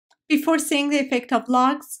Before seeing the effect of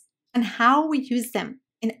logs and how we use them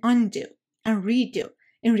in undo and redo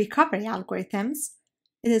in recovery algorithms,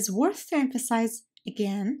 it is worth to emphasize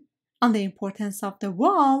again on the importance of the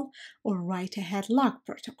WAL or write-ahead log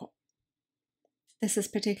protocol. This is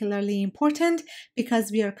particularly important because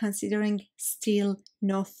we are considering still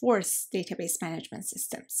no-force database management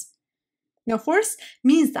systems. No-force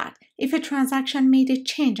means that if a transaction made a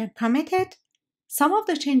change and committed, some of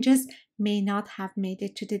the changes may not have made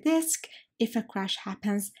it to the disk if a crash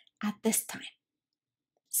happens at this time.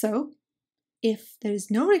 So, if there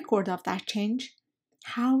is no record of that change,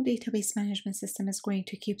 how database management system is going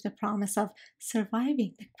to keep the promise of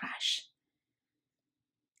surviving the crash?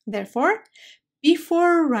 Therefore,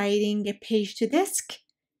 before writing a page to disk,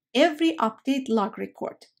 every update log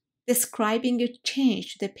record describing a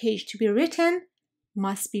change to the page to be written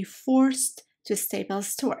must be forced to stable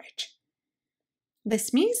storage.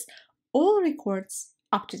 This means all records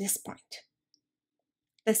up to this point.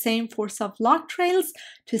 The same force of log trails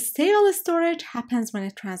to stable storage happens when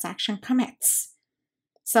a transaction commits.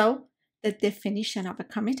 So, the definition of a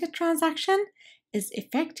committed transaction is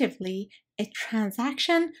effectively a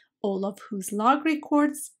transaction all of whose log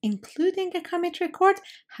records, including a commit record,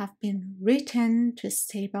 have been written to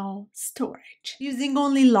stable storage. Using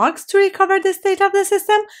only logs to recover the state of the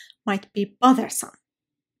system might be bothersome.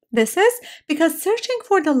 This is because searching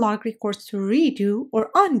for the log records to redo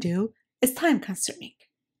or undo is time-consuming.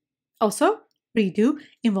 Also, redo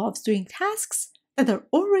involves doing tasks that are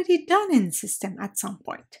already done in the system at some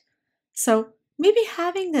point. So, maybe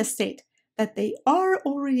having the state that they are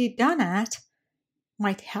already done at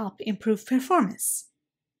might help improve performance.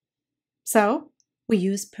 So, we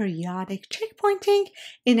use periodic checkpointing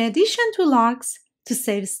in addition to logs to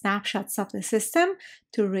save snapshots of the system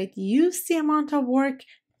to reduce the amount of work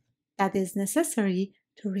that is necessary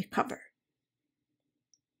to recover.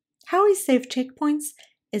 How we save checkpoints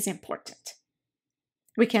is important.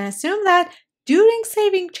 We can assume that during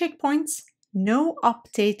saving checkpoints, no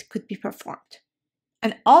update could be performed,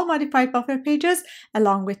 and all modified buffer pages,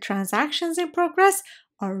 along with transactions in progress,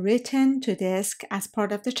 are written to disk as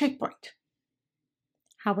part of the checkpoint.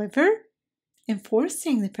 However,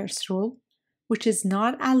 enforcing the first rule, which is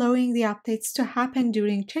not allowing the updates to happen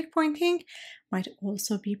during checkpointing, might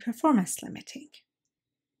also be performance limiting.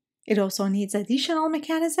 It also needs additional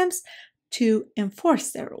mechanisms to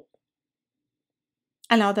enforce the rule.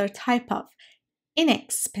 Another type of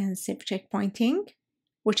inexpensive checkpointing,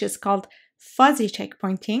 which is called fuzzy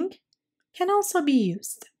checkpointing, can also be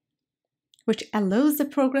used, which allows the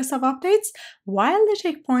progress of updates while the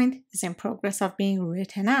checkpoint is in progress of being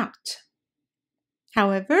written out.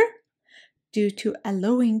 However, due to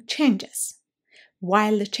allowing changes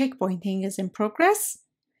while the checkpointing is in progress,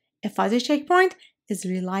 a fuzzy checkpoint is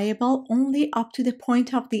reliable only up to the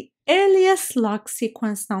point of the earliest log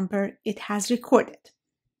sequence number it has recorded.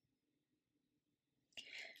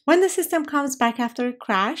 When the system comes back after a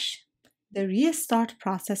crash, the restart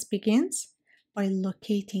process begins by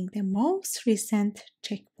locating the most recent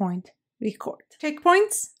checkpoint record.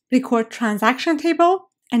 Checkpoints record transaction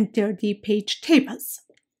table and dirty page tables.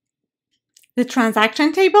 The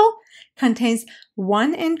transaction table contains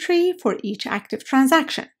one entry for each active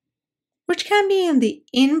transaction, which can be in the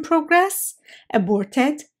in progress,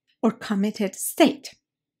 aborted, or committed state.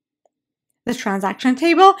 The transaction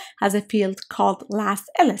table has a field called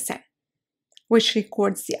last LSN, which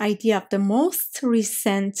records the ID of the most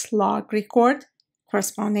recent log record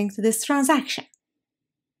corresponding to this transaction.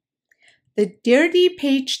 The dirty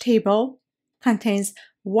page table contains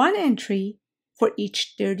one entry for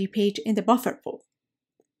each dirty page in the buffer pool.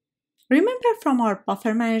 Remember from our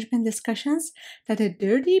buffer management discussions that a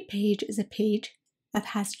dirty page is a page that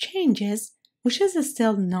has changes which is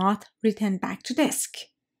still not written back to disk.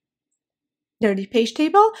 Dirty page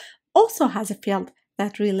table also has a field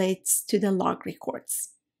that relates to the log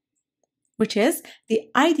records, which is the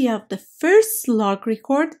ID of the first log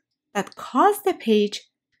record that caused the page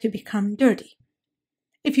to become dirty.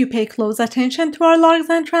 If you pay close attention to our logs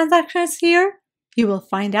and transactions here, you will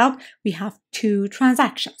find out we have two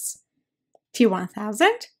transactions,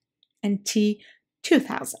 T1000 and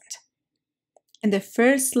T2000. In the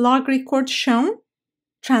first log record shown,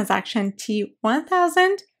 transaction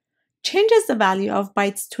T1000 changes the value of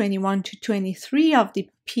bytes 21 to 23 of the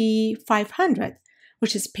P500,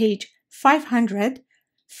 which is page 500,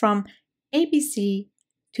 from ABC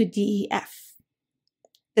to DEF.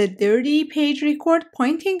 The dirty page record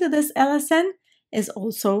pointing to this LSN is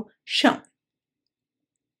also shown.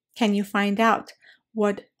 Can you find out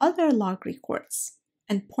what other log records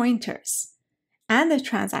and pointers and the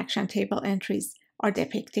transaction table entries are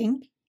depicting?